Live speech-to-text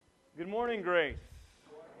Good morning, Grace.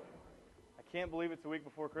 I can't believe it's a week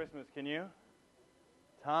before Christmas, can you?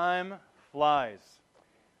 Time flies.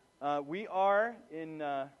 We have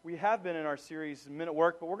been in our series Minute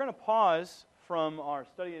Work, but we're going to pause from our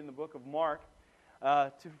study in the book of Mark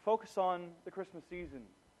to focus on the Christmas season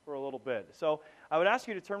for a little bit. So I would ask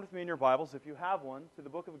you to turn with me in your Bibles, if you have one, to the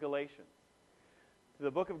book of Galatians. To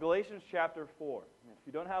the book of Galatians chapter 4. And if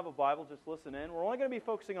you don't have a Bible, just listen in. We're only going to be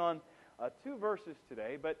focusing on two verses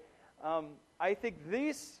today, but I think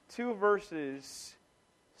these two verses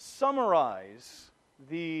summarize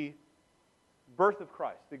the birth of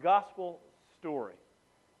Christ, the gospel story,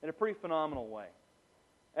 in a pretty phenomenal way.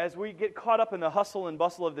 As we get caught up in the hustle and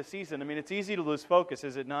bustle of the season, it's easy to lose focus,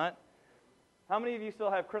 is it not? How many of you still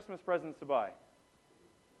have Christmas presents to buy?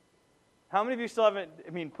 How many of you still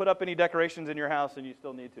haven't, put up any decorations in your house and you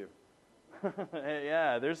still need to?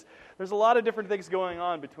 Yeah, there's a lot of different things going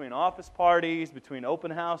on between office parties, between open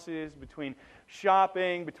houses, between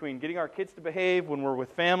shopping, between getting our kids to behave when we're with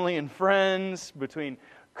family and friends, between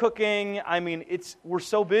cooking. We're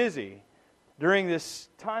so busy during this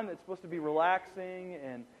time that's supposed to be relaxing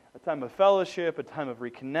and a time of fellowship, a time of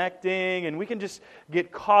reconnecting, and we can just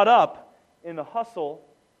get caught up in the hustle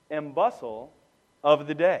and bustle of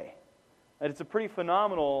the day. And it's a pretty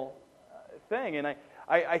phenomenal thing, and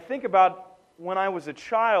I think about when I was a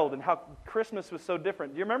child and how Christmas was so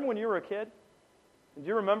different. Do you remember when you were a kid? Do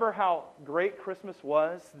you remember how great Christmas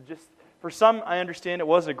was? Just for some, I understand it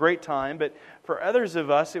was a great time, but for others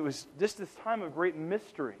of us, it was just this time of great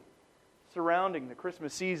mystery surrounding the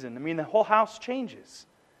Christmas season. The whole house changes.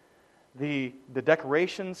 The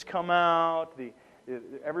decorations come out.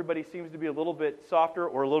 Everybody seems to be a little bit softer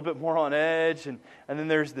or a little bit more on edge, and then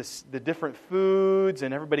there's the different foods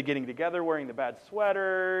and everybody getting together wearing the bad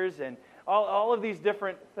sweaters and all of these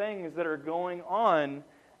different things that are going on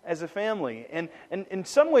as a family. And in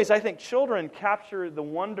some ways, I think children capture the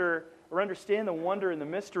wonder or understand the wonder and the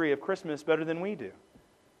mystery of Christmas better than we do.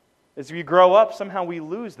 As we grow up, somehow we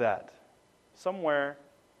lose that somewhere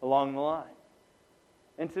along the line.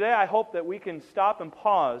 And today I hope that we can stop and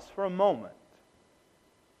pause for a moment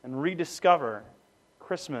and rediscover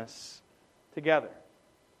Christmas together.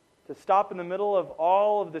 To stop in the middle of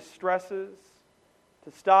all of the stresses,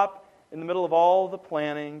 to stop in the middle of all the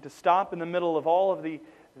planning, to stop in the middle of all of the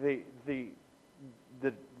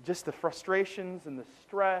frustrations and the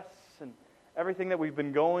stress and everything that we've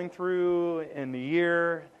been going through in the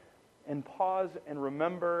year, and pause and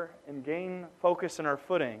remember and gain focus in our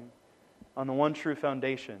footing on the one true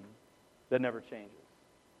foundation that never changes,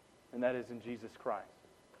 and that is in Jesus Christ.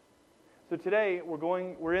 So today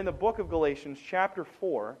we're in the book of Galatians chapter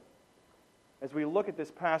 4 as we look at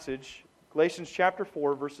this passage, Galatians chapter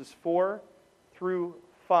 4 verses 4 through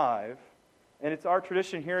 5. And it's our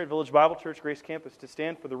tradition here at Village Bible Church Grace Campus to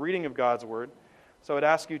stand for the reading of God's Word. So I'd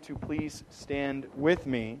ask you to please stand with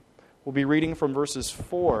me. We'll be reading from verses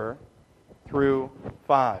 4 through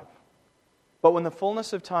 5. But when the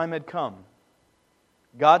fullness of time had come,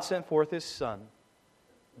 God sent forth His Son,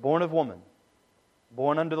 born of woman,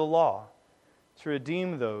 born under the law, to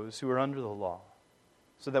redeem those who are under the law,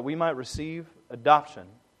 so that we might receive adoption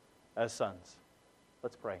as sons.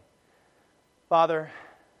 Let's pray. Father,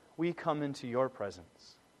 we come into your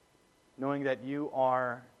presence, knowing that you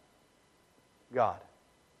are God,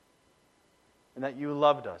 and that you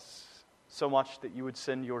loved us so much that you would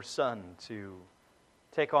send your Son to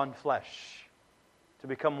take on flesh, to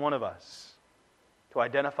become one of us, to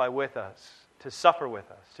identify with us, to suffer with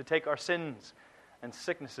us, to take our sins and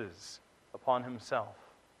sicknesses upon Himself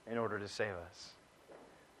in order to save us.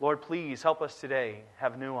 Lord, please help us today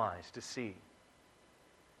have new eyes to see.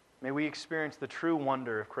 May we experience the true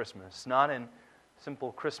wonder of Christmas, not in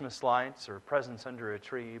simple Christmas lights or presents under a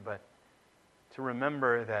tree, but to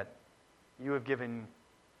remember that you have given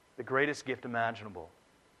the greatest gift imaginable,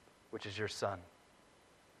 which is your Son.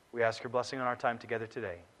 We ask your blessing on our time together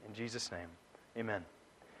today. In Jesus' name, amen.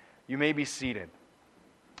 You may be seated.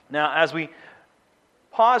 Now, as we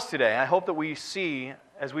pause today, I hope that we see,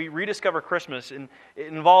 as we rediscover Christmas, and it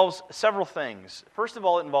involves several things. First of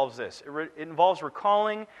all, it involves this. It involves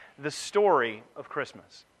recalling the story of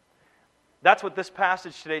Christmas. That's what this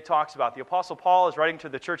passage today talks about. The Apostle Paul is writing to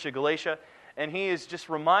the church of Galatia, and he is just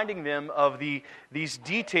reminding them of these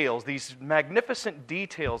details, these magnificent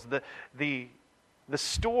details, the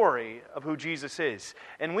story of who Jesus is.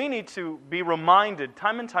 And we need to be reminded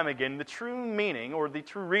time and time again the true meaning or the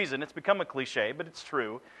true reason, it's become a cliche, but it's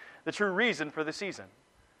true, the true reason for the season.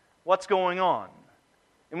 What's going on?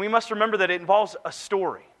 And we must remember that it involves a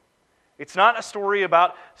story. It's not a story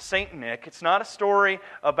about Saint Nick. It's not a story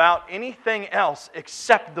about anything else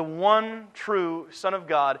except the one true Son of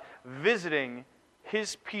God visiting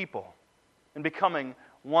His people and becoming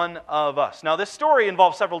one of us. Now, this story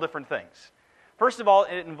involves several different things. First of all,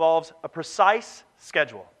 it involves a precise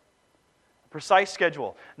schedule. A precise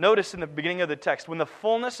schedule. Notice in the beginning of the text, when the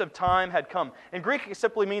fullness of time had come. In Greek, it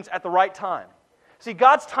simply means at the right time. See,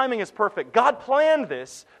 God's timing is perfect. God planned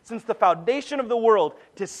this since the foundation of the world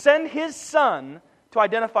to send His Son to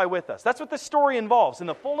identify with us. That's what this story involves. In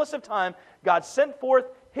the fullness of time, God sent forth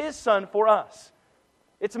His Son for us.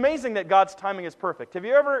 It's amazing that God's timing is perfect. Have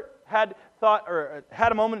you ever had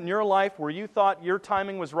a moment in your life where you thought your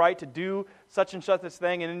timing was right to do such and such this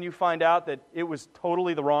thing, and then you find out that it was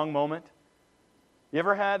totally the wrong moment? You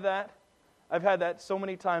ever had that? I've had that so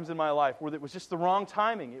many times in my life where it was just the wrong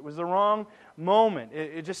timing. It was the wrong moment.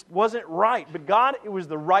 It just wasn't right. But God, it was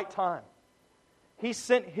the right time. He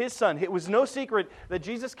sent His Son. It was no secret that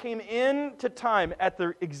Jesus came into time at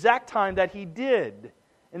the exact time that He did,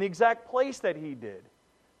 in the exact place that He did.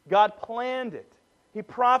 God planned it. He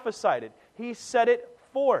prophesied it. He set it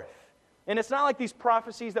forth. And it's not like these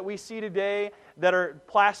prophecies that we see today that are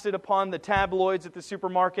plastered upon the tabloids at the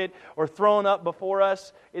supermarket or thrown up before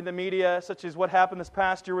us in the media, such as what happened this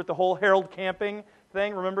past year with the whole Harold Camping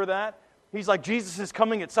thing. Remember that? He's like, Jesus is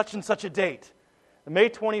coming at such and such a date, May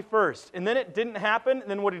 21st. And then it didn't happen, and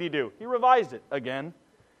then what did He do? He revised it again,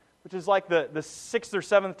 which is like the 6th or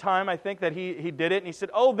 7th time, I think, that he did it. And He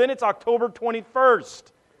said, oh, then it's October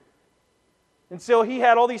 21st. And so He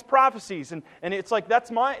had all these prophecies, and it's like that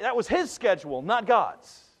was His schedule, not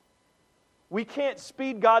God's. We can't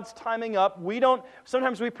speed God's timing up.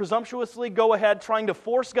 Sometimes we presumptuously go ahead trying to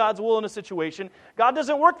force God's will in a situation. God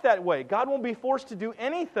doesn't work that way. God won't be forced to do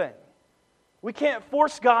anything. We can't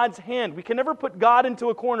force God's hand. We can never put God into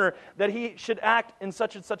a corner that He should act in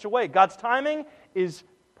such and such a way. God's timing is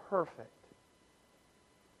perfect.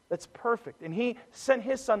 That's perfect. And He sent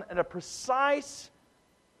His Son at a precise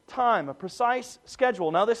time, a precise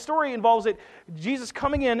schedule. Now, this story involves Jesus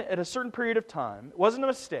coming in at a certain period of time. It wasn't a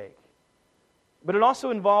mistake. But it also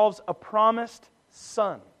involves a promised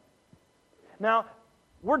Son. Now,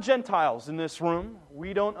 we're Gentiles in this room.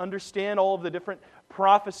 We don't understand all of the different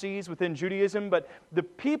prophecies within Judaism, but the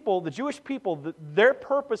Jewish people, their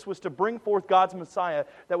purpose was to bring forth God's Messiah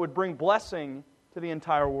that would bring blessing to the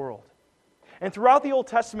entire world. And throughout the Old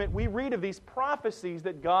Testament, we read of these prophecies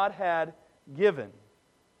that God had given.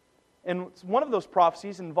 And one of those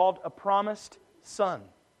prophecies involved a promised son,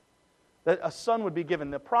 that a son would be given.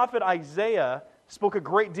 The prophet Isaiah spoke a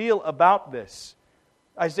great deal about this.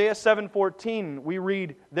 Isaiah 7:14, we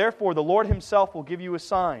read, therefore the Lord Himself will give you a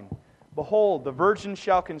sign. Behold, the virgin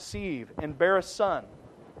shall conceive and bear a son,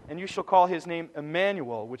 and you shall call His name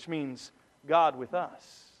Emmanuel, which means God with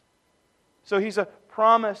us. So He's a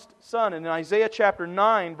promised son. And in Isaiah chapter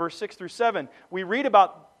 9, verse 6 through 7, we read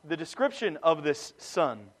about the description of this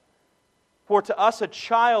son. For to us a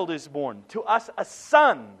child is born, to us a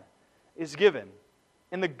son is given,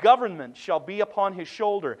 and the government shall be upon His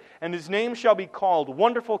shoulder, and His name shall be called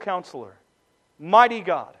Wonderful Counselor, Mighty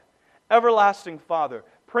God, Everlasting Father,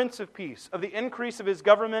 Prince of Peace. Of the increase of His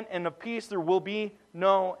government and of peace there will be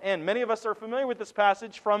no end. Many of us are familiar with this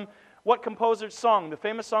passage from what composer's song, the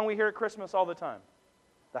famous song we hear at Christmas all the time,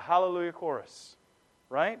 the Hallelujah Chorus,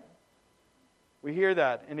 right? We hear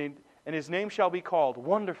that, and His name shall be called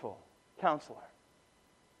Wonderful Counselor.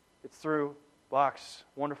 It's through Bach's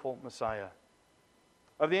wonderful Messiah.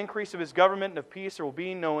 Of the increase of His government and of peace there will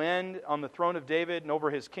be no end on the throne of David and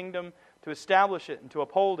over His kingdom, to establish it and to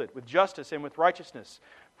uphold it with justice and with righteousness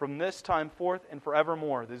from this time forth and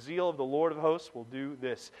forevermore. The zeal of the Lord of hosts will do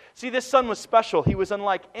this. See, this son was special. He was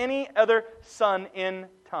unlike any other son in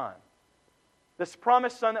time. This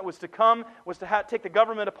promised son that was to come was to take the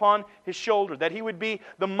government upon His shoulder, that He would be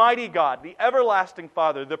the mighty God, the everlasting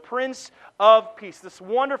Father, the Prince of Peace, this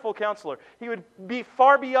wonderful Counselor. He would be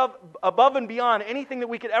far above and beyond anything that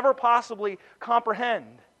we could ever possibly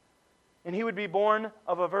comprehend. And He would be born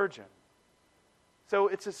of a virgin. So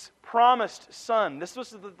it's this promised son. This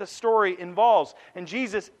is what the story involves. And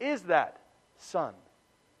Jesus is that son.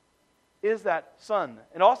 Is that son.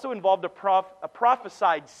 It also involved a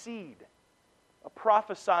prophesied seed. A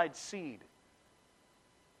prophesied seed.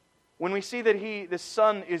 When we see that this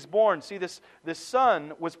son is born, see this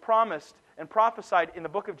son was promised and prophesied in the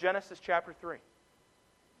book of Genesis chapter 3.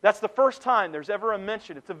 That's the first time there's ever a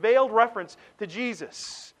mention. It's a veiled reference to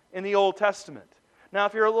Jesus in the Old Testament. Now,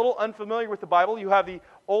 if you're a little unfamiliar with the Bible, you have the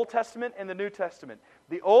Old Testament and the New Testament.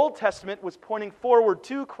 The Old Testament was pointing forward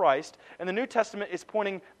to Christ, and the New Testament is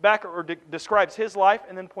pointing back or describes His life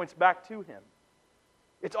and then points back to Him.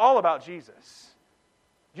 It's all about Jesus.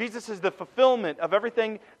 Jesus is the fulfillment of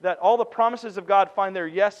everything that all the promises of God find their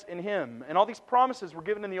yes in Him. And all these promises were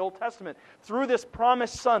given in the Old Testament through this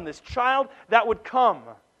promised Son, this child that would come,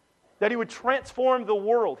 that He would transform the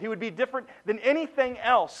world. He would be different than anything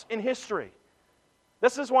else in history.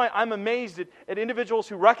 This is why I'm amazed at individuals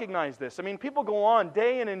who recognize this. I mean, people go on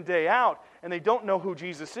day in and day out, and they don't know who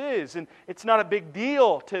Jesus is, and it's not a big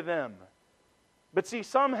deal to them. But see,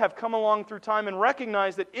 some have come along through time and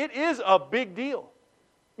recognized that it is a big deal.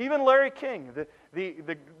 Even Larry King,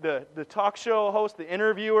 the talk show host, the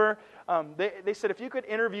interviewer, they said, if you could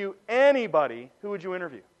interview anybody, who would you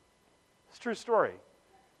interview? It's a true story.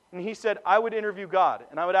 And he said, I would interview God,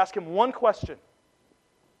 and I would ask Him one question.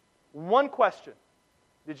 One question.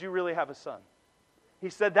 Did you really have a son? He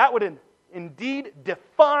said that would indeed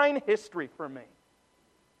define history for me.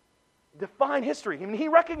 Define history. I mean, he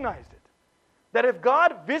recognized it. That if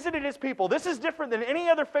God visited His people, this is different than any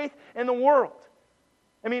other faith in the world.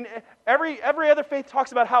 I mean, every other faith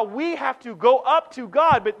talks about how we have to go up to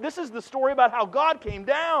God, but this is the story about how God came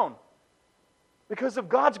down. Because of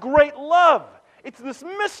God's great love. It's this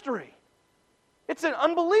mystery. It's an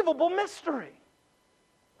unbelievable mystery.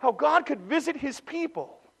 How God could visit His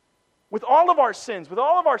people with all of our sins, with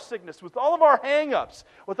all of our sickness, with all of our hang-ups,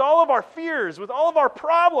 with all of our fears, with all of our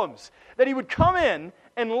problems, that He would come in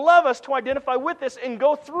and love us to identify with this and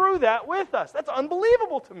go through that with us. That's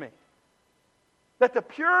unbelievable to me. That the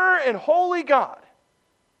pure and holy God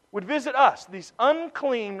would visit us, these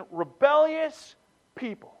unclean, rebellious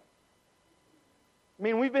people. I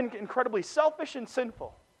mean, we've been incredibly selfish and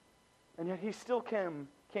sinful, and yet He still came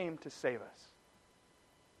to save us.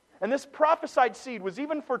 And this prophesied seed was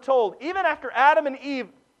even foretold, even after Adam and Eve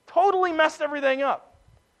totally messed everything up.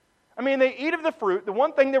 I mean, they eat of the fruit, the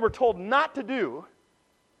one thing they were told not to do,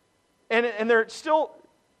 and they're still,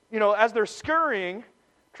 as they're scurrying,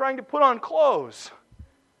 trying to put on clothes.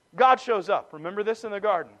 God shows up. Remember this in the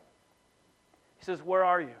garden. He says, where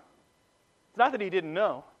are you? It's not that He didn't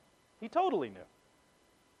know. He totally knew.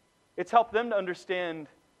 It's helped them to understand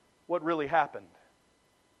what really happened.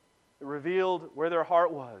 It revealed where their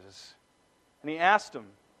heart was. And He asked them,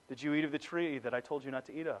 did you eat of the tree that I told you not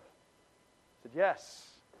to eat of? He said, yes.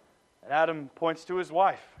 And Adam points to his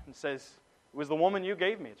wife and says, it was the woman you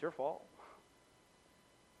gave me. It's your fault.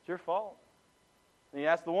 It's your fault. And He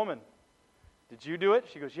asked the woman, did you do it?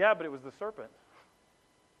 She goes, yeah, but it was the serpent.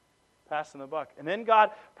 Passing the buck. And then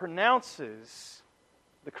God pronounces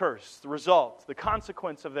the curse, the result, the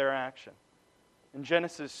consequence of their action in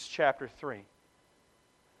Genesis chapter 3. And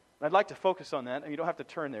I'd like to focus on that. And you don't have to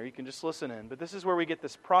turn there. You can just listen in. But this is where we get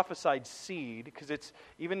this prophesied seed, because it's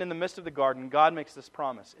even in the midst of the garden, God makes this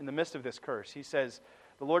promise. In the midst of this curse, He says,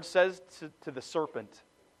 the Lord says to the serpent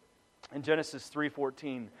in Genesis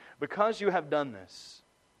 3:14, because you have done this,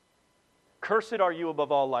 cursed are you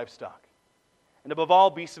above all livestock, and above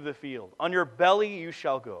all beasts of the field. On your belly you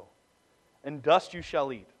shall go, and dust you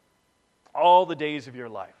shall eat all the days of your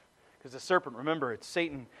life. Because the serpent, remember, it's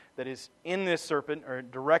Satan that is in this serpent, or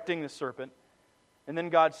directing the serpent. And then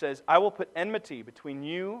God says, I will put enmity between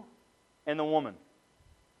you and the woman,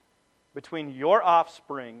 between your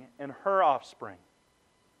offspring and her offspring.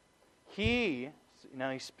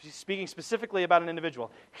 Now he's speaking specifically about an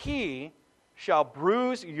individual. He shall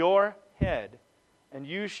bruise your head, and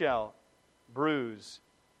you shall bruise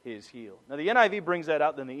his heel. Now the NIV brings that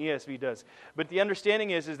out than the ESV does. But the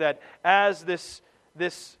understanding is that as this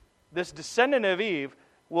descendant of Eve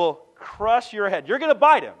will crush your head, you're going to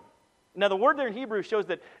bite him. Now the word there in Hebrew shows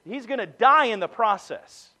that he's going to die in the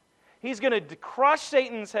process. He's going to crush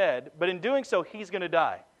Satan's head, but in doing so, he's going to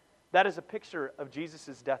die. That is a picture of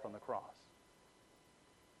Jesus' death on the cross.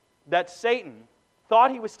 That Satan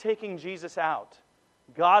thought he was taking Jesus out,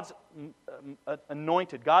 God's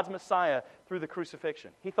anointed, God's Messiah, through the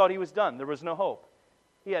crucifixion. He thought he was done. There was no hope.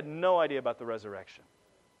 He had no idea about the resurrection.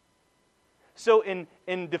 So in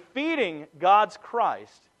defeating God's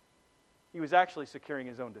Christ, he was actually securing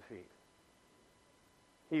his own defeat.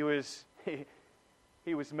 He was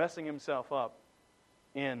messing himself up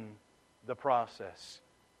in the process.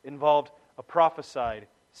 It involved a prophesied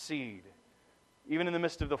seed. Even in the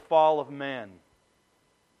midst of the fall of man,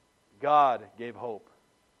 God gave hope.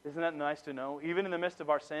 Isn't that nice to know? Even in the midst of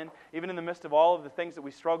our sin, even in the midst of all of the things that we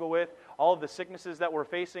struggle with, all of the sicknesses that we're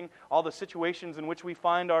facing, all the situations in which we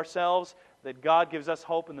find ourselves, that God gives us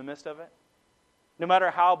hope in the midst of it. No matter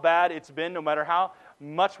how bad it's been, no matter how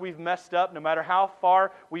much we've messed up, no matter how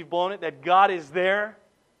far we've blown it, that God is there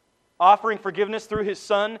offering forgiveness through His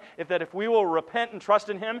Son, if we will repent and trust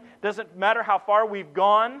in Him. Doesn't matter how far we've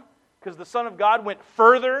gone, because the Son of God went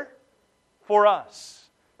further for us.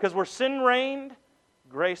 Because we're sin-reigned,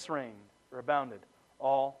 grace reigned or abounded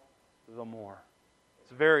all the more.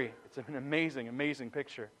 It's an amazing, amazing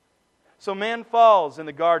picture. So man falls in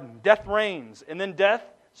the garden, death reigns, and then death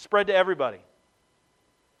spread to everybody.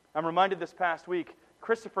 I'm reminded this past week,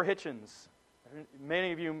 Christopher Hitchens.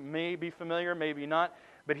 Many of you may be familiar, maybe not,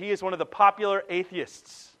 but he is one of the popular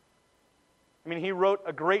atheists. I mean, he wrote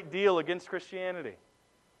a great deal against Christianity.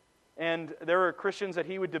 And there were Christians that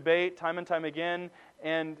he would debate time and time again,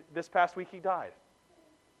 and this past week he died.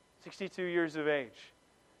 62 years of age.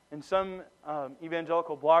 And some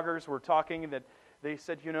evangelical bloggers were talking that they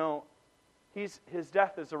said, his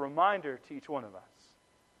death is a reminder to each one of us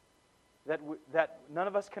that none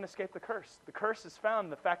of us can escape the curse. The curse is found in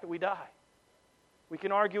the fact that we die. We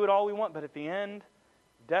can argue it all we want, but at the end,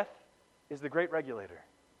 death is the great regulator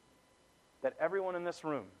that everyone in this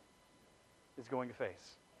room is going to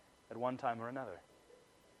face at one time or another.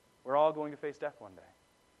 We're all going to face death one day.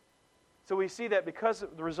 So we see that because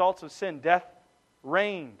of the results of sin, death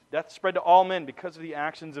reigned. Death spread to all men because of the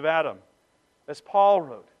actions of Adam. As Paul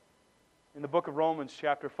wrote in the book of Romans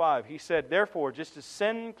chapter 5, he said, "Therefore, just as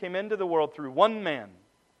sin came into the world through one man,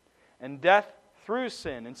 and death through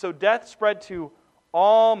sin, and so death spread to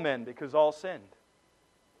all men because all sinned.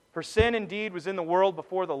 For sin indeed was in the world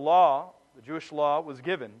before the law, the Jewish law, was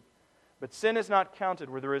given. But sin is not counted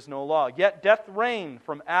where there is no law. Yet death reigned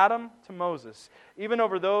from Adam to Moses, even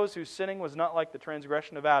over those whose sinning was not like the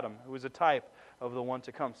transgression of Adam, who was a type of the one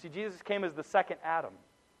to come." See, Jesus came as the second Adam,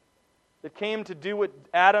 that came to do what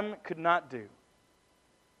Adam could not do.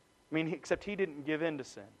 Except he didn't give in to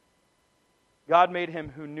sin. God made him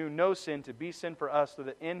who knew no sin to be sin for us, so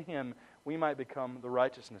that in him we might become the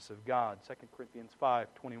righteousness of God. 2 Corinthians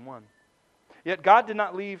 5:21. Yet God did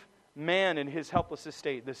not leave man in his helpless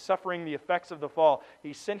estate, the suffering the effects of the fall.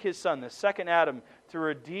 He sent his Son, the second Adam, to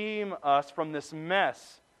redeem us from this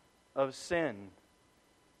mess of sin.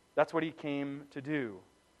 That's what he came to do.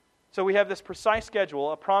 So we have this precise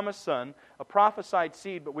schedule, a promised Son, a prophesied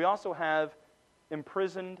seed, but we also have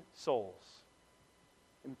imprisoned souls.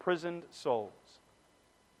 Imprisoned souls.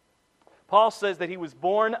 Paul says that he was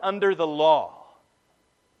born under the law.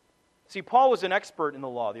 See, Paul was an expert in the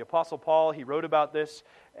law. The Apostle Paul, he wrote about this,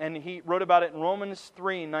 and he wrote about it in Romans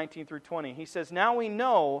 3:19 through 20. He says, "Now we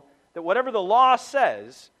know that whatever the law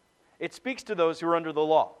says, it speaks to those who are under the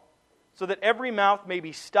law, so that every mouth may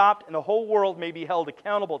be stopped and the whole world may be held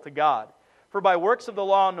accountable to God. For by works of the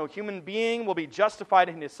law, no human being will be justified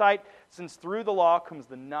in his sight, since through the law comes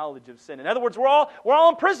the knowledge of sin." In other words, we're all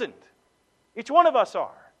imprisoned. Each one of us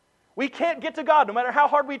are. We can't get to God no matter how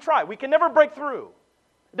hard we try. We can never break through.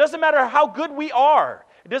 It doesn't matter how good we are.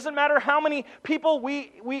 It doesn't matter how many people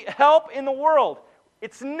we help in the world.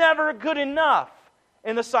 It's never good enough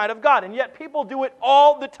in the sight of God. And yet people do it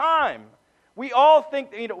all the time. We all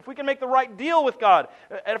think, if we can make the right deal with God,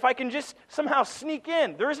 and if I can just somehow sneak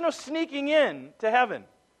in. There is no sneaking in to heaven.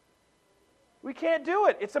 We can't do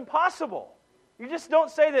it. It's impossible. You just don't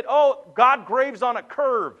say that, God graves on a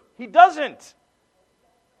curve. He doesn't.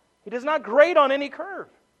 He does not grade on any curve.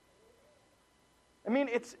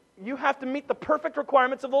 You have to meet the perfect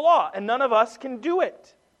requirements of the law, and none of us can do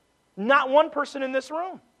it. Not one person in this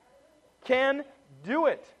room can do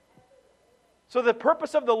it. So the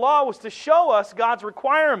purpose of the law was to show us God's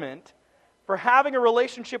requirement for having a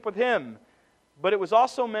relationship with Him, but it was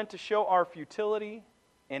also meant to show our futility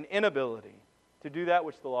and inability to do that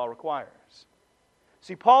which the law requires.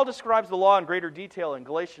 See, Paul describes the law in greater detail in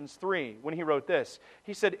Galatians 3 when he wrote this.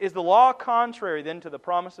 He said, "Is the law contrary then to the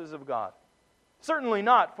promises of God? Certainly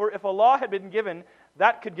not, for if a law had been given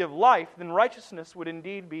that could give life, then righteousness would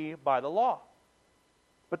indeed be by the law.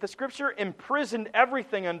 But the Scripture imprisoned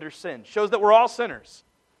everything under sin," shows that we're all sinners,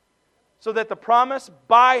 "so that the promise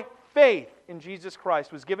by faith in Jesus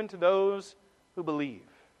Christ was given to those who believe.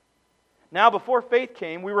 Now before faith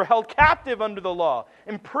came, we were held captive under the law,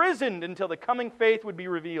 imprisoned until the coming faith would be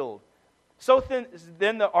revealed. So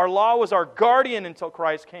then our law was our guardian until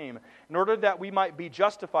Christ came, in order that we might be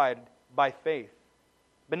justified by faith.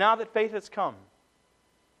 But now that faith has come,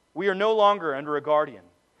 we are no longer under a guardian.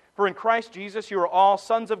 For in Christ Jesus you are all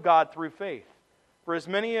sons of God through faith. For as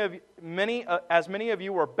many of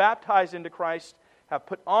you were baptized into Christ have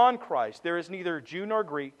put on Christ. There is neither Jew nor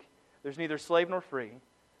Greek, there's neither slave nor free,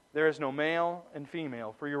 there is no male and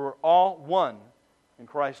female, for you are all one in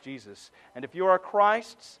Christ Jesus. And if you are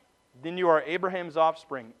Christ's, then you are Abraham's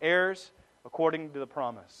offspring, heirs according to the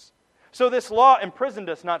promise. So this law imprisoned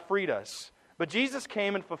us, not freed us. But Jesus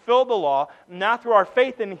came and fulfilled the law, and now through our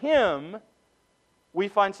faith in Him, we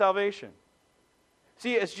find salvation."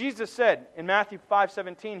 See, as Jesus said in Matthew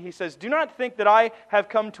 5:17, He says, "Do not think that I have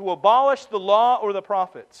come to abolish the law or the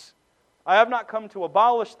prophets. I have not come to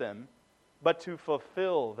abolish them, but to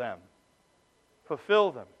fulfill them.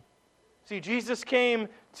 Fulfill them. See, Jesus came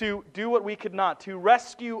to do what we could not, to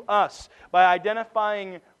rescue us by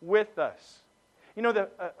identifying with us. You know,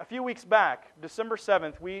 a few weeks back, December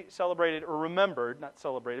 7th, we celebrated, or remembered, not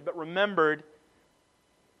celebrated, but remembered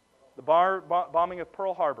the bombing of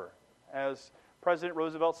Pearl Harbor. As President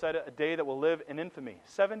Roosevelt said, a day that will live in infamy.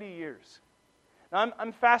 70 years. Now,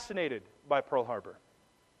 I'm fascinated by Pearl Harbor.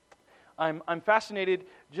 I'm fascinated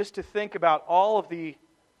just to think about all of the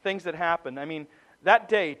things that happened. I mean, that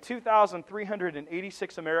day,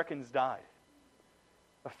 2,386 Americans died.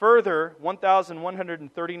 A further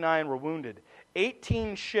 1,139 were wounded.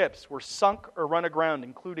 18 ships were sunk or run aground,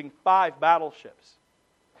 including 5 battleships.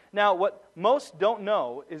 Now, what most don't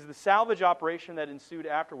know is the salvage operation that ensued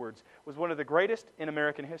afterwards was one of the greatest in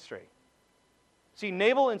American history. See,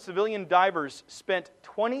 naval and civilian divers spent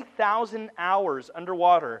 20,000 hours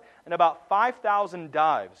underwater and about 5,000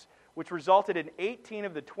 dives, which resulted in 18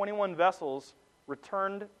 of the 21 vessels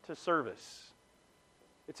returned to service.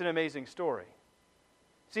 It's an amazing story.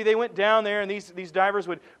 See, they went down there, and these divers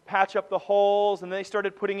would patch up the holes, and they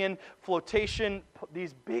started putting in flotation,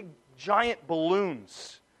 these big, giant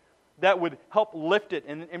balloons that would help lift it.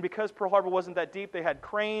 And because Pearl Harbor wasn't that deep, they had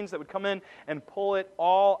cranes that would come in and pull it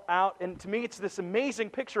all out. And to me, it's this amazing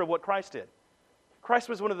picture of what Christ did. Christ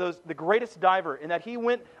was one of the greatest diver in that He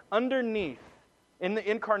went underneath in the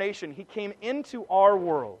incarnation. He came into our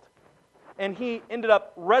world, and He ended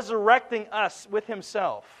up resurrecting us with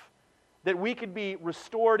Himself, that we could be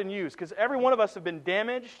restored and used. Because every one of us have been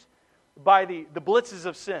damaged by the blitzes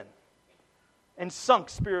of sin and sunk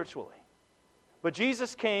spiritually. But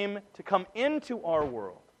Jesus came to come into our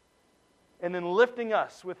world and then lifting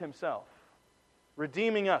us with Himself,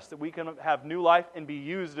 redeeming us that we can have new life and be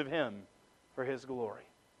used of Him for His glory.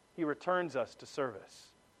 He returns us to service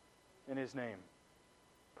in His name.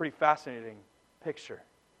 Pretty fascinating picture.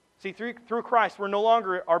 See, through Christ, we're no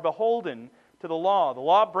longer are beholden to the law. The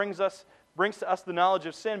law brings to us the knowledge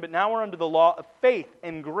of sin, but now we're under the law of faith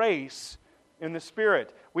and grace in the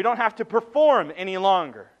Spirit. We don't have to perform any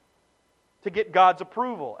longer to get God's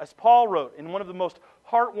approval, as Paul wrote in one of the most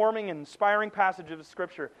heartwarming and inspiring passages of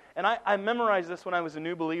Scripture. And I memorized this when I was a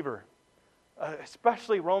new believer,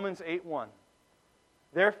 especially Romans 8:1.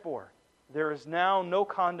 Therefore, there is now no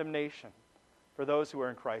condemnation for those who are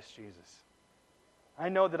in Christ Jesus. I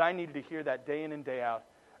know that I needed to hear that day in and day out.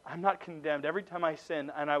 I'm not condemned. Every time I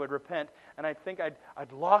sin and I would repent, and I think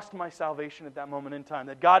I'd lost my salvation at that moment in time,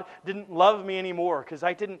 that God didn't love me anymore because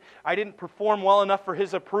I didn't perform well enough for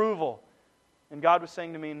His approval. And God was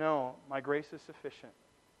saying to me, no, my grace is sufficient.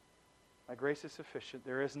 My grace is sufficient.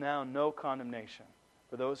 There is now no condemnation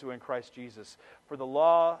for those who are in Christ Jesus. For the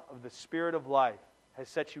law of the Spirit of life has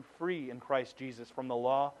set you free in Christ Jesus from the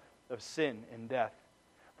law of sin and death.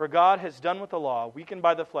 For God has done what the law, weakened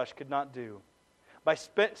by the flesh, could not do. By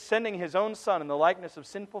sending His own Son in the likeness of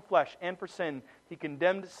sinful flesh and for sin, He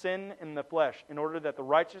condemned sin in the flesh in order that the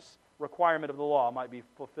righteous requirement of the law might be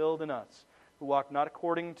fulfilled in us, who walk not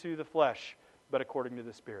according to the flesh, but according to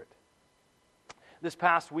the Spirit. This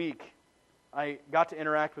past week, I got to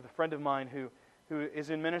interact with a friend of mine who is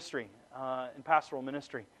in ministry, in pastoral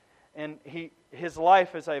ministry. And his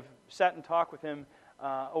life, as I've sat and talked with him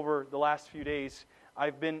over the last few days,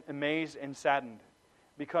 I've been amazed and saddened.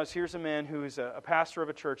 Because here's a man who is a pastor of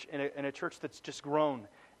a church, in a church that's just grown,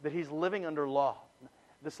 that he's living under law.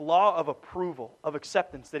 This law of approval, of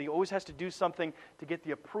acceptance, that he always has to do something to get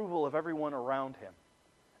the approval of everyone around him.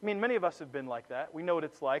 I mean, many of us have been like that. We know what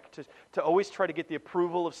it's like to always try to get the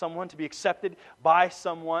approval of someone, to be accepted by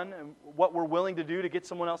someone, and what we're willing to do to get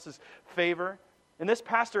someone else's favor. And this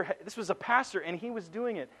was a pastor, and he was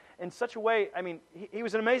doing it in such a way. I mean, he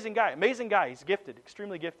was an amazing guy. He's gifted,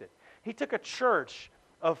 extremely gifted. He took a church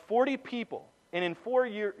of 40 people, and in 4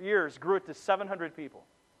 years grew it to 700 people.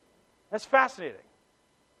 That's fascinating.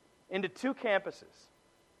 Into 2 campuses.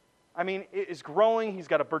 I mean, it is growing. He's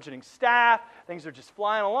got a burgeoning staff. Things are just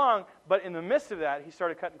flying along. But in the midst of that, he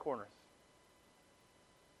started cutting corners.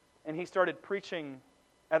 And he started preaching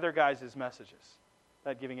other guys' messages,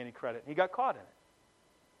 not giving any credit. He got caught in it.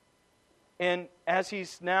 And as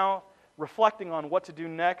he's now reflecting on what to do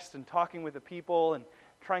next and talking with the people and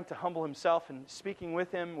trying to humble himself and speaking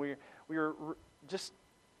with him, we were just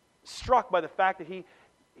struck by the fact that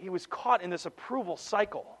he was caught in this approval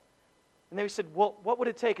cycle. And they said, well, what would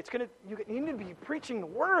it take? You need to be preaching the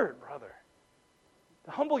Word, brother.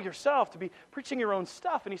 To humble yourself, to be preaching your own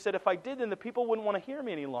stuff. And he said, if I did, then the people wouldn't want to hear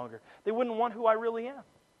me any longer. They wouldn't want who I really am.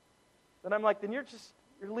 Then I'm like, then you're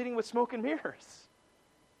leading with smoke and mirrors.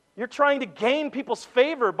 You're trying to gain people's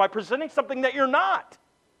favor by presenting something that you're not.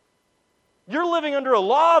 You're living under a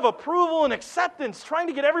law of approval and acceptance, trying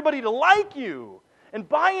to get everybody to like you and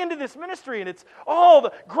buy into this ministry, and it's all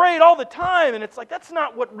great all the time, and it's like, that's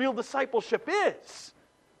not what real discipleship is.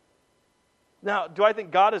 Now, do I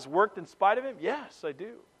think God has worked in spite of him? Yes, I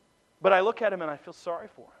do. But I look at him and I feel sorry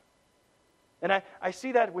for him. And I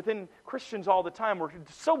see that within Christians all the time. We're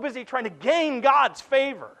so busy trying to gain God's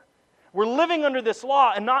favor. We're living under this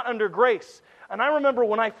law and not under grace. And I remember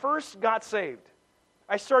when I first got saved,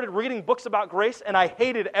 I started reading books about grace, and I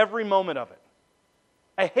hated every moment of it.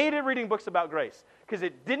 I hated reading books about grace because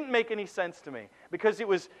it didn't make any sense to me. Because it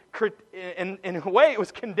was, in a way, it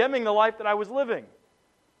was condemning the life that I was living.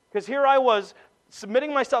 Because here I was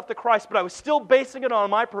submitting myself to Christ, but I was still basing it on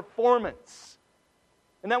my performance.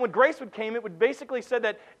 And then when grace came, it would basically say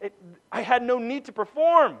that I had no need to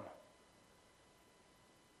perform.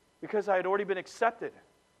 Because I had already been accepted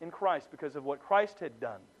in Christ because of what Christ had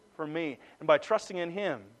done for me. And by trusting in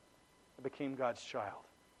Him, I became God's child.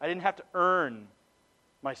 I didn't have to earn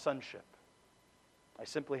my sonship. I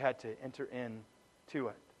simply had to enter into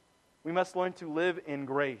it. We must learn to live in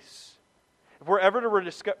grace. If we're ever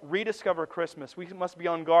to rediscover Christmas, we must be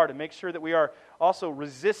on guard and make sure that we are also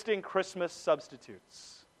resisting Christmas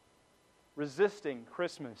substitutes. Resisting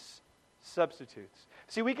Christmas substitutes.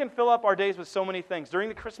 See, we can fill up our days with so many things. During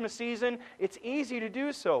the Christmas season, it's easy to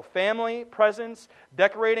do so. Family, presents,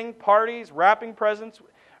 decorating, parties, wrapping presents,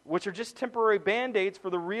 which are just temporary Band-Aids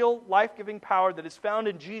for the real life-giving power that is found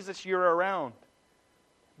in Jesus year-round.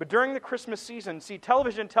 But during the Christmas season, see,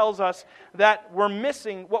 television tells us that what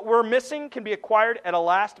we're missing can be acquired at a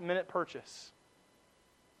last-minute purchase.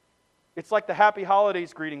 It's like the Happy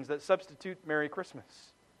Holidays greetings that substitute Merry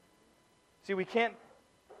Christmas. See, we can't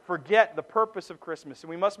forget the purpose of Christmas, and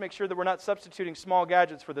we must make sure that we're not substituting small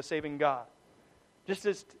gadgets for the saving God. Just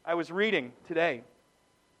as I was reading today,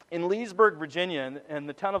 in Leesburg, Virginia, and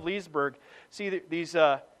the town of Leesburg, see,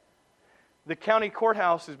 the county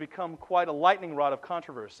courthouse has become quite a lightning rod of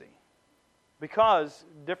controversy because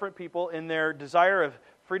different people, in their desire of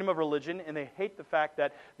freedom of religion, and they hate the fact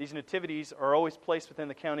that these nativities are always placed within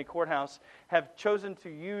the county courthouse, have chosen to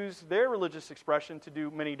use their religious expression to do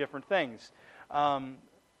many different things.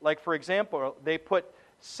 Like, for example, they put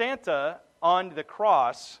Santa on the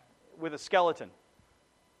cross with a skeleton.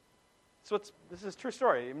 So this is a true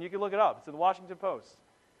story. I mean, you can look it up. It's in the Washington Post.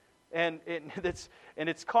 And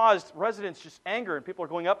it's caused residents just anger, and people are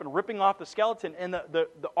going up and ripping off the skeleton. And the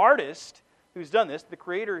artist who's done this, the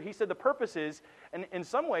creator, he said the purpose is, and in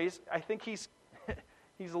some ways, I think he's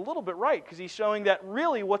a little bit right, because he's showing that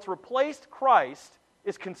really what's replaced Christ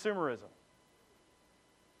is consumerism.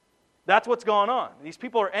 That's what's gone on. These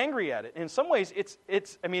people are angry at it. In some ways, it's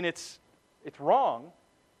wrong,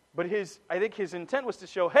 but I think his intent was to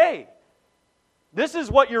show, hey, this is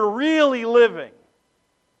what you're really living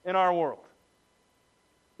in our world.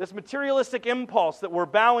 This materialistic impulse that we're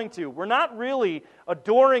bowing to. We're not really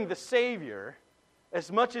adoring the Savior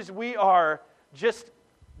as much as we are just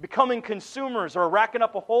becoming consumers or racking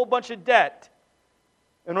up a whole bunch of debt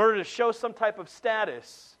in order to show some type of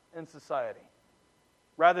status in society,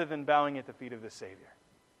 rather than bowing at the feet of the Savior.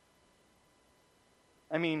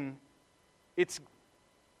 I mean, it's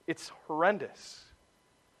horrendous.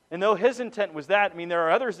 And though his intent was that, I mean, there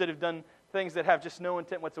are others that have done things that have just no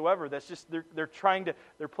intent whatsoever. That's just, they're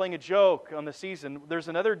playing a joke on the season. There's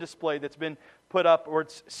another display that's been put up, or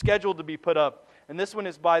it's scheduled to be put up. And this one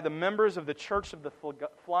is by the members of the Church of the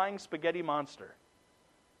Flying Spaghetti Monster.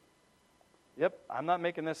 Yep, I'm not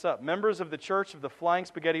making this up. Members of the Church of the Flying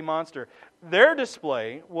Spaghetti Monster. Their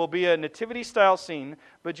display will be a nativity-style scene,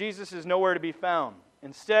 but Jesus is nowhere to be found.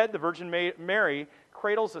 Instead, the Virgin Mary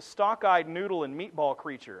cradles a stock-eyed noodle and meatball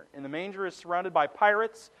creature, and the manger is surrounded by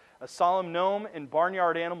pirates, a solemn gnome, and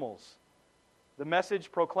barnyard animals. The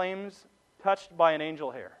message proclaims, touched by an angel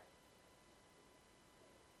hair.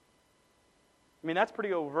 I mean, that's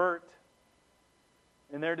pretty overt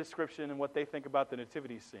in their description and what they think about the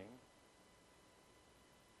nativity scene.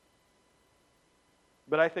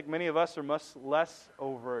 But I think many of us are much less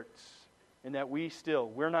overt in that we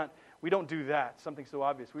don't do that, something so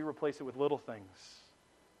obvious. We replace it with little things,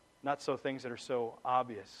 not so things that are so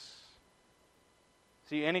obvious.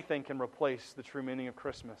 See, anything can replace the true meaning of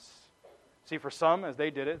Christmas. See, for some, as they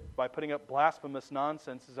did it, by putting up blasphemous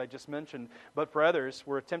nonsense, as I just mentioned, but for others,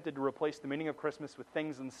 we're tempted to replace the meaning of Christmas with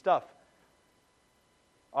things and stuff,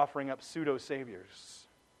 offering up pseudo-saviors.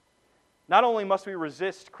 Not only must we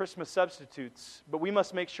resist Christmas substitutes, but we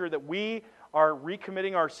must make sure that we are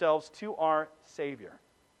recommitting ourselves to our Savior.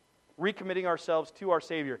 Recommitting ourselves to our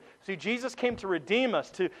Savior. See, Jesus came to redeem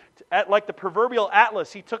us, like the proverbial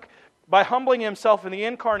Atlas. He took by humbling himself in the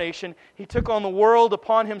incarnation, he took on the world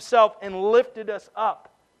upon himself and lifted us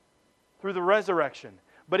up through the resurrection.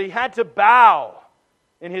 But he had to bow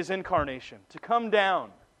in his incarnation, to come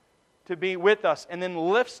down, to be with us, and then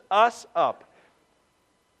lifts us up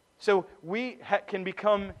so we can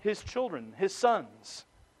become his children, his sons,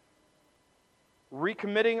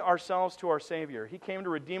 recommitting ourselves to our Savior. He came to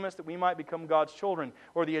redeem us that we might become God's children,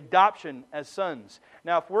 or the adoption as sons.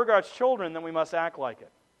 Now, if we're God's children, then we must act like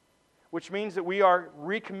it, which means that we are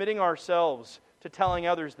recommitting ourselves to telling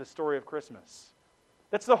others the story of Christmas.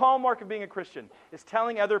 That's the hallmark of being a Christian, is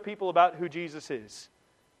telling other people about who Jesus is.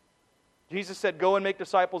 Jesus said, "Go and make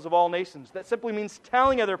disciples of all nations." That simply means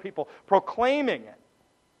telling other people, proclaiming it.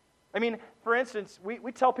 I mean, for instance, we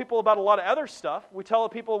tell people about a lot of other stuff. We tell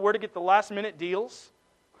people where to get the last-minute deals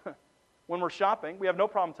when we're shopping. We have no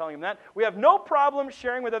problem telling them that. We have no problem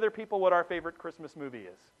sharing with other people what our favorite Christmas movie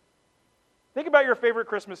is. Think about your favorite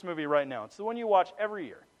Christmas movie right now. It's the one you watch every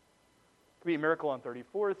year. It could be Miracle on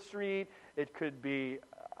 34th Street. It could be,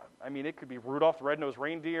 it could be Rudolph the Red-Nosed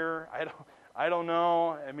Reindeer. I don't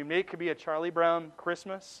know. I mean, it could be a Charlie Brown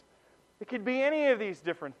Christmas. It could be any of these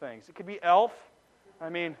different things. It could be Elf.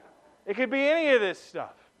 It could be any of this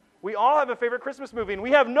stuff. We all have a favorite Christmas movie, and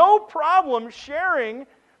we have no problem sharing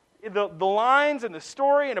the lines and the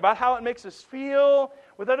story and about how it makes us feel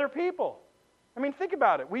with other people. I mean, think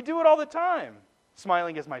about it. We do it all the time.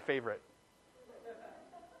 Smiling is my favorite.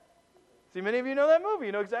 See, many of you know that movie.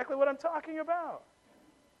 You know exactly what I'm talking about.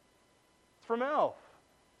 It's from Elf.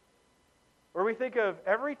 Or we think of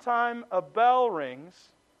every time a bell rings,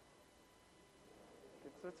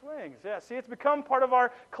 its wings. Yeah, see, it's become part of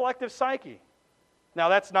our collective psyche. Now,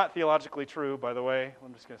 that's not theologically true, by the way.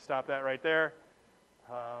 I'm just going to stop that right there.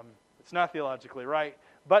 It's not theologically right.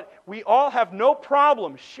 But we all have no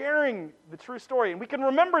problem sharing the true story. And we can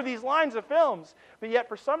remember these lines of films, but yet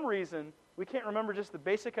for some reason, we can't remember just the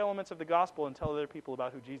basic elements of the gospel and tell other people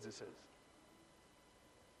about who Jesus is.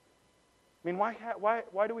 I mean,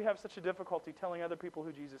 why do we have such a difficulty telling other people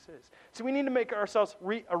who Jesus is? So we need to make ourselves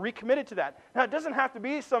recommitted to that. Now, it doesn't have to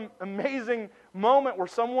be some amazing moment where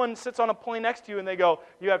someone sits on a plane next to you and they go,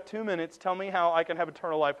 "You have 2 minutes, tell me how I can have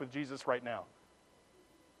eternal life with Jesus right now."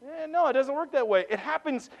 No, it doesn't work that way. It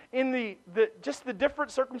happens in just the different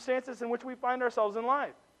circumstances in which we find ourselves in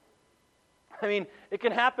life. I mean, it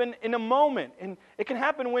can happen in a moment. And it can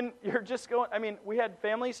happen when you're just going... I mean, we had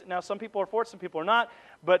families. Now, some people are for it, some people are not.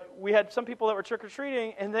 But we had some people that were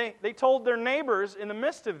trick-or-treating, and they told their neighbors in the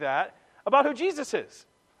midst of that about who Jesus is.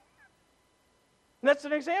 And that's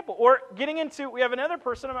an example. Or getting into... We have another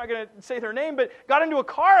person, I'm not going to say their name, but got into a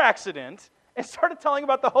car accident and started telling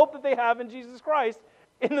about the hope that they have in Jesus Christ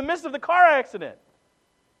in the midst of the car accident.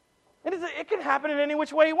 And it can happen in any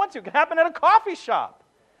which way you want to. It can happen at a coffee shop.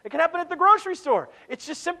 It can happen at the grocery store. It's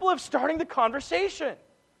just simple of starting the conversation.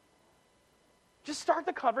 Just start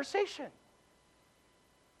the conversation.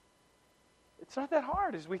 It's not that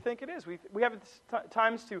hard as we think it is. We have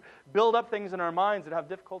times to build up things in our minds and how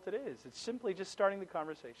difficult it is. It's simply just starting the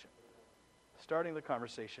conversation. Starting the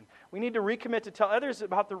conversation. We need to recommit to tell others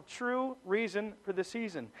about the true reason for the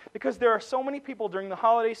season. Because there are so many people during the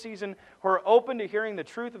holiday season who are open to hearing the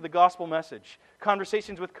truth of the gospel message.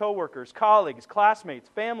 Conversations with coworkers, colleagues, classmates,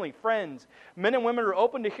 family, friends. Men and women are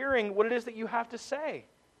open to hearing what it is that you have to say.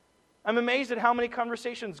 I'm amazed at how many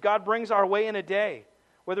conversations God brings our way in a day.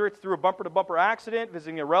 Whether it's through a bumper-to-bumper accident,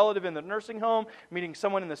 visiting a relative in the nursing home, meeting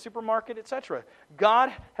someone in the supermarket, etc.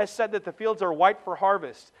 God has said that the fields are white for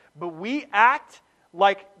harvest, but we act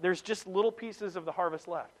like there's just little pieces of the harvest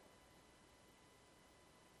left.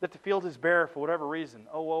 That the field is bare for whatever reason.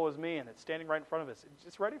 Oh, woe is me, and it's standing right in front of us. It's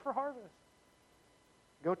just ready for harvest.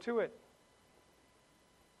 Go to it.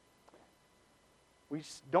 We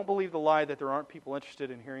don't believe the lie that there aren't people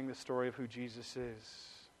interested in hearing the story of who Jesus is.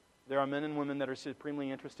 There are men and women that are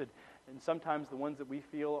supremely interested, and sometimes the ones that we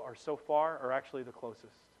feel are so far are actually the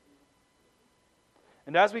closest.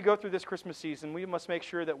 And as we go through this Christmas season, we must make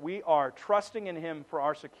sure that we are trusting in Him for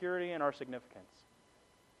our security and our significance.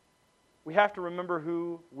 We have to remember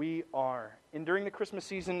who we are. And during the Christmas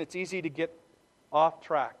season, it's easy to get off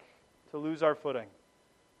track, to lose our footing.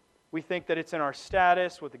 We think that it's in our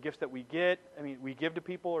status, with the gifts that we we give to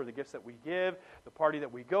people, or the gifts that we give, the party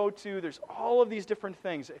that we go to. There's all of these different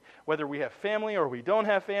things, whether we have family or we don't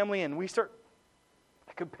have family, and we start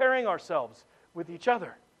comparing ourselves with each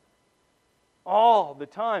other all the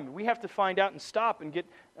time. We have to find out and stop and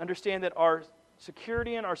understand that our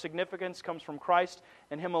security and our significance comes from Christ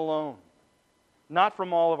and Him alone. Not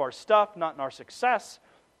from all of our stuff, not in our success,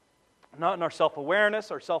 not in our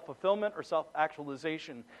self-awareness, our self-fulfillment, or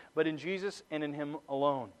self-actualization, but in Jesus and in Him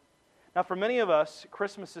alone. Now, for many of us,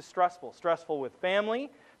 Christmas is stressful. Stressful with family,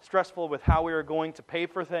 stressful with how we are going to pay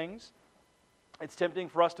for things. It's tempting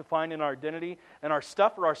for us to find in our identity and our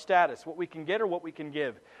stuff or our status, what we can get or what we can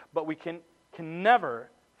give. But we can never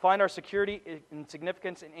find our security and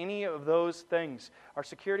significance in any of those things. Our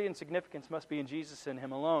security and significance must be in Jesus and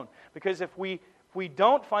Him alone. Because if we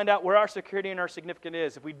don't find out where our security and our significance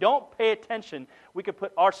is, if we don't pay attention, we could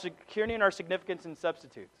put our security and our significance in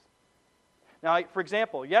substitutes. Now, for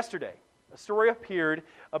example, yesterday, a story appeared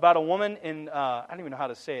about a woman in, I don't even know how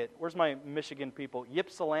to say it. Where's my Michigan people?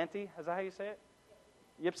 Ypsilanti? Is that how you say it?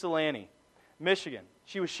 Ypsilanti, Michigan.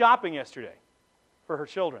 She was shopping yesterday for her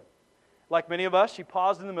children. Like many of us, she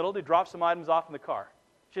paused in the middle to drop some items off in the car.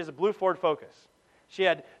 She has a blue Ford Focus. She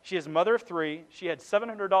is a mother of 3. She had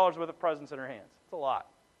 $700 worth of presents in her hands. It's a lot.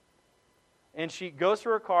 And she goes to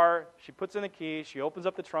her car, she puts in the key, she opens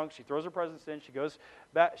up the trunk, she throws her presents in, she goes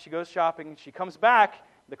back, she goes shopping, she comes back,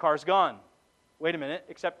 the car's gone. Wait a minute,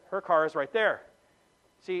 except her car is right there.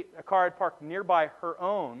 See, a car had parked nearby her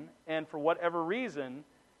own, and for whatever reason,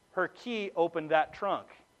 her key opened that trunk.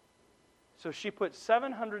 So she put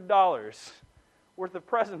 $700 worth of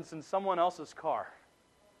presents in someone else's car.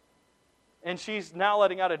 And she's now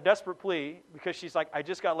letting out a desperate plea because she's like, I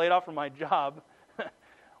just got laid off from my job.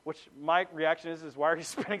 Which my reaction is why are you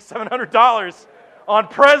spending $700 on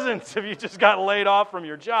presents if you just got laid off from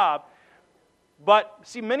your job? But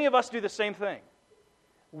see, many of us do the same thing.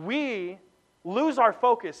 We lose our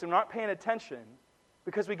focus and not paying attention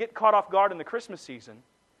because we get caught off guard in the Christmas season.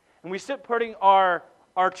 And we sit putting our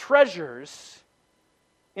treasures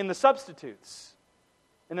in the substitutes.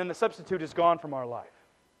 And then the substitute is gone from our life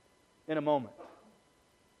in a moment.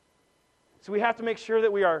 So we have to make sure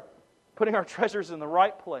that we are putting our treasures in the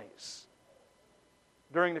right place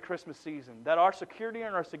during the Christmas season. That our security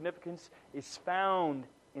and our significance is found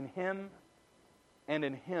in Him and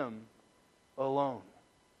in Him alone.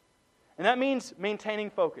 And that means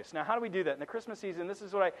maintaining focus. Now, how do we do that? In the Christmas season, this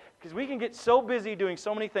is because we can get so busy doing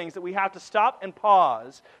so many things that we have to stop and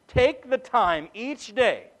pause, take the time each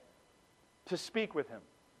day to speak with Him.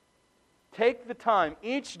 Take the time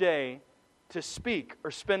each day to speak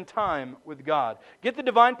or spend time with God. Get the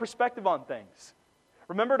divine perspective on things.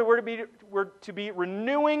 Remember, we're to be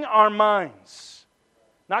renewing our minds.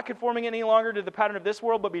 Not conforming any longer to the pattern of this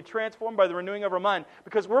world, but be transformed by the renewing of our mind.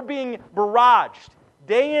 Because we're being barraged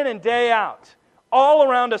day in and day out all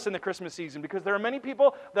around us in the Christmas season. Because there are many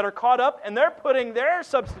people that are caught up and they're putting their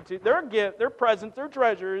substitute, their gift, their presents, their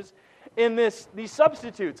treasures in these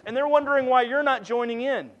substitutes. And they're wondering why you're not joining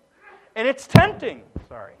in. And it's tempting.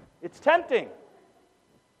 It's tempting.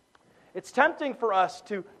 It's tempting for us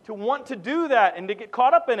to want to do that and to get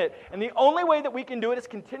caught up in it. And the only way that we can do it is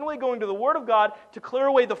continually going to the Word of God to clear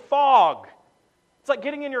away the fog. It's like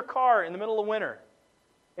getting in your car in the middle of winter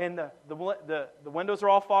and the windows are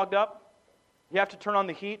all fogged up. You have to turn on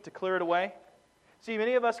the heat to clear it away. See,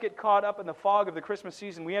 many of us get caught up in the fog of the Christmas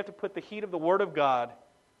season. We have to put the heat of the Word of God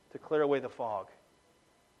to clear away the fog.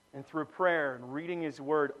 And through prayer and reading His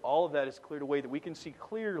Word, all of that is cleared away that we can see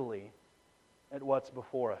clearly at what's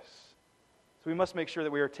before us. So we must make sure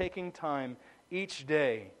that we are taking time each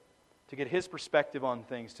day to get His perspective on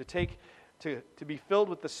things, to be filled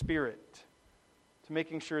with the Spirit, to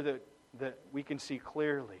making sure that we can see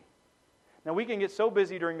clearly. Now, we can get so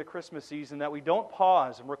busy during the Christmas season that we don't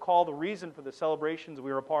pause and recall the reason for the celebrations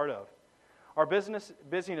we are a part of. Our busyness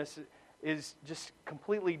is just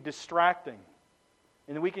completely distracting.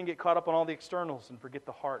 And then we can get caught up on all the externals and forget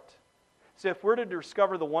the heart. So if we're to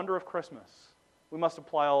discover the wonder of Christmas, we must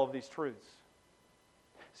apply all of these truths.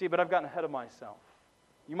 See, but I've gotten ahead of myself.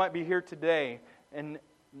 You might be here today and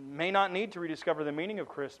may not need to rediscover the meaning of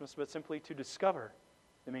Christmas, but simply to discover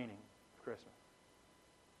the meaning of Christmas.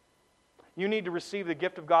 You need to receive the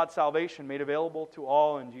gift of God's salvation made available to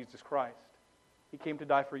all in Jesus Christ. He came to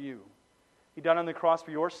die for you. He died on the cross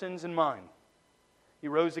for your sins and mine. He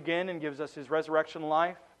rose again and gives us His resurrection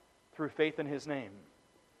life through faith in His name.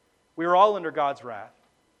 We are all under God's wrath,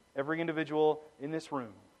 every individual in this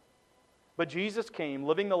room. But Jesus came,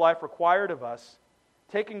 living the life required of us,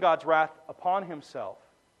 taking God's wrath upon Himself,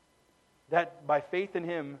 that by faith in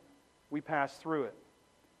Him we pass through it.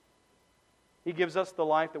 He gives us the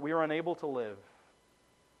life that we are unable to live.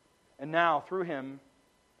 And now, through Him,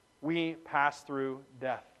 we pass through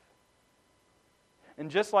death. And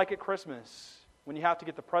just like at Christmas, when you have to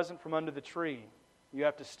get the present from under the tree, you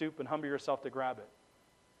have to stoop and humble yourself to grab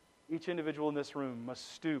it. Each individual in this room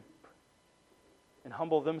must stoop and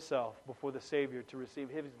humble themselves before the Savior to receive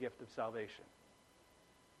His gift of salvation.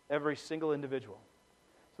 Every single individual.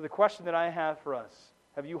 So the question that I have for us,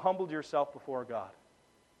 have you humbled yourself before God?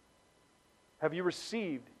 Have you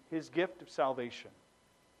received His gift of salvation?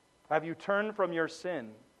 Have you turned from your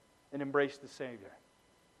sin and embraced the Savior?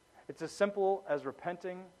 It's as simple as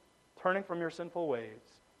repenting, turning from your sinful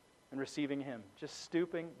ways, and receiving Him. Just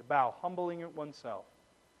stooping to bow, humbling oneself,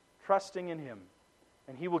 trusting in Him,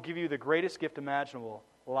 and He will give you the greatest gift imaginable,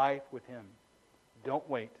 life with Him. Don't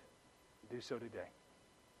wait. Do so today.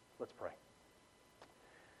 Let's pray.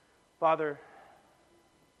 Father,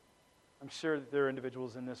 I'm sure that there are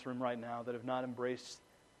individuals in this room right now that have not embraced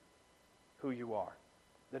who You are,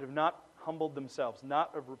 that have not humbled themselves,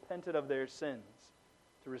 not have repented of their sins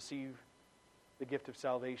to receive the gift of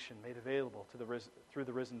salvation made available to through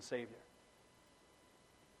the risen Savior.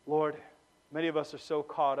 Lord, many of us are so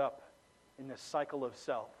caught up in this cycle of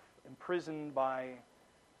self, imprisoned by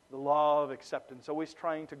the law of acceptance, always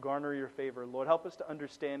trying to garner Your favor. Lord, help us to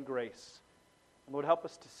understand grace. And Lord, help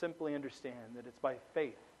us to simply understand that it's by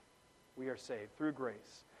faith we are saved, through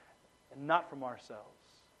grace, and not from ourselves.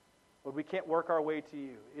 Lord, we can't work our way to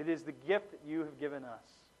You. It is the gift that You have given us.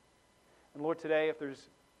 And Lord, today, if there's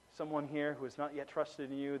someone here who has not yet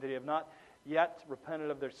trusted in You, that they have not yet repented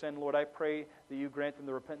of their sin, Lord, I pray that You grant them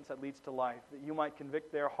the repentance that leads to life, that You might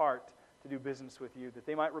convict their heart to do business with You, that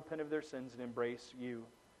they might repent of their sins and embrace You.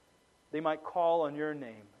 They might call on Your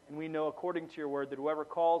name. And we know, according to Your word, that whoever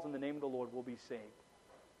calls in the name of the Lord will be saved.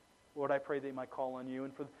 Lord, I pray they might call on You.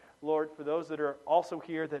 And Lord, for those that are also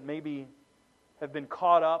here that maybe have been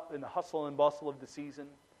caught up in the hustle and bustle of the season,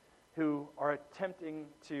 who are attempting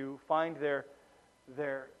to find their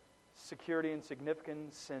security and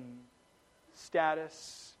significance and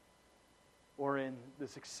status or in the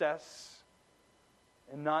success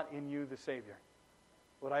and not in You, the Savior.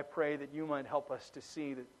 Lord, I pray that You might help us to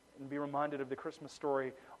see that and be reminded of the Christmas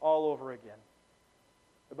story all over again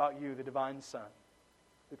about You, the divine Son,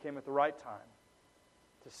 who came at the right time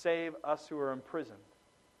to save us who are imprisoned,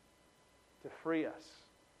 to free us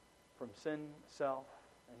from sin, self,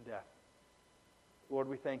 and death. Lord,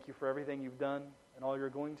 we thank You for everything You've done and all You're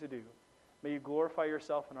going to do. May You glorify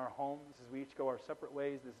Yourself in our homes as we each go our separate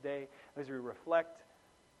ways this day, as we reflect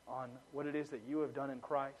on what it is that You have done in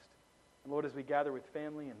Christ. And Lord, as we gather with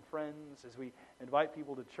family and friends, as we invite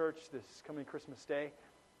people to church this coming Christmas Day,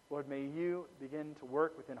 Lord, may You begin to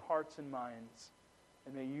work within hearts and minds,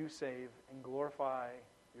 and may You save and glorify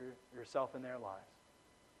Yourself in their lives.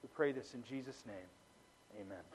 We pray this in Jesus' name. Amen.